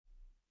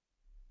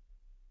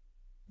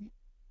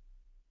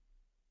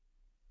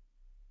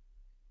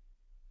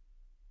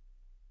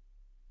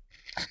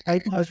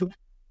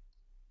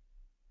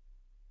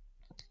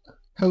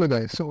Hello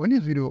guys, so in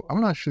this video,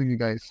 I'm gonna show you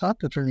guys how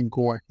to actually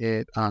go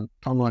ahead and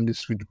turn on the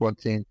switch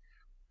button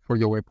for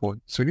your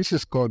weapon. So this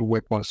is called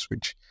weapon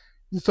switch.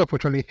 This stuff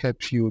actually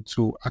helps you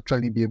to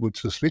actually be able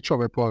to switch your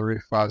weapon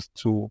really fast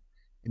to,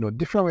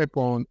 different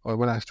weapon, or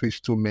when I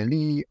switch to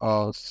melee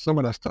or some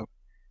other stuff.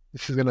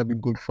 This is gonna be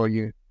good for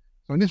you.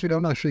 So in this video,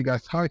 I'm gonna show you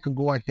guys how you can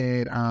go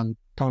ahead and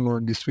turn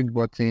on the switch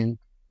button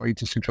for you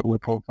to switch your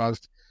weapon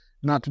fast.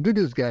 Now to do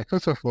this, guys,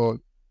 first of all,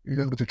 you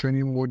just go to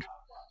training mode.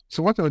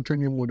 So what's on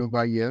training mode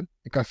over here?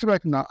 You can see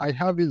right now, I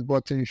have this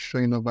button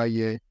showing over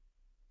here.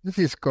 This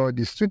is called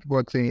the switch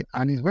button,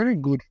 and it's very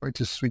good for you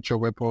to switch your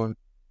weapon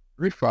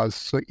really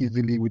fast, so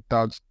easily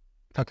without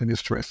any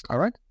stress, all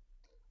right?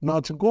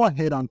 Now to go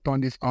ahead and turn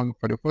this on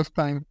for the first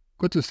time,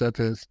 go to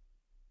settings.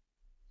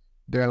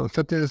 Then on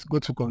settings, go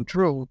to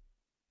control.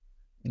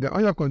 Then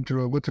on your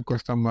control, go to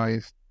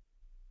customize.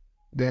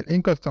 Then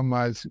in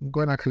customize,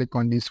 go and click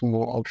on this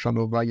more option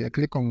over here.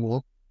 Click on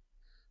more.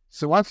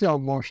 So once you're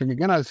on motion, you're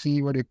gonna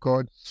see what they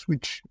call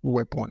switch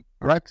weapon.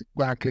 All right,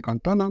 go and click on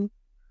turn on.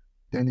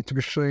 Then it will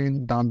be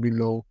showing down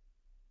below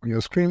on your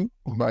screen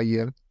over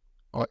here,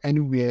 or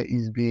anywhere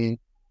is being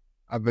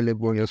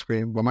available on your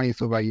screen, but mine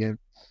is over here.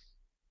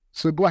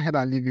 So go ahead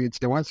and leave it.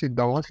 Then once you're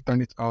done, once you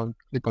turn it on,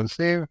 click on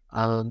save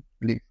and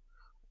leave.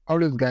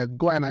 Always guys,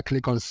 go ahead and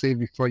click on save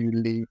before you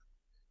leave.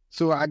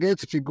 So I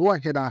guess if you go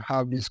ahead and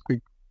have this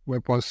quick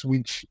weapon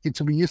switch, it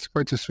will be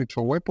useful to switch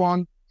your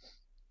weapon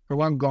from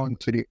one gun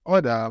to the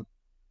other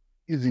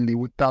easily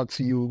without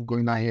you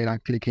going ahead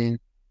and clicking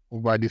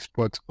over this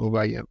spot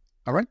over here.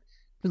 All right?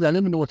 Please let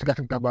me know what you guys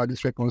think about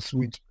this weapon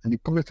switch in the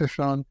comment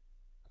section.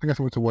 Thank you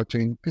so much for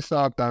watching. Peace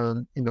out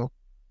and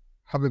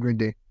have a great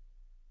day.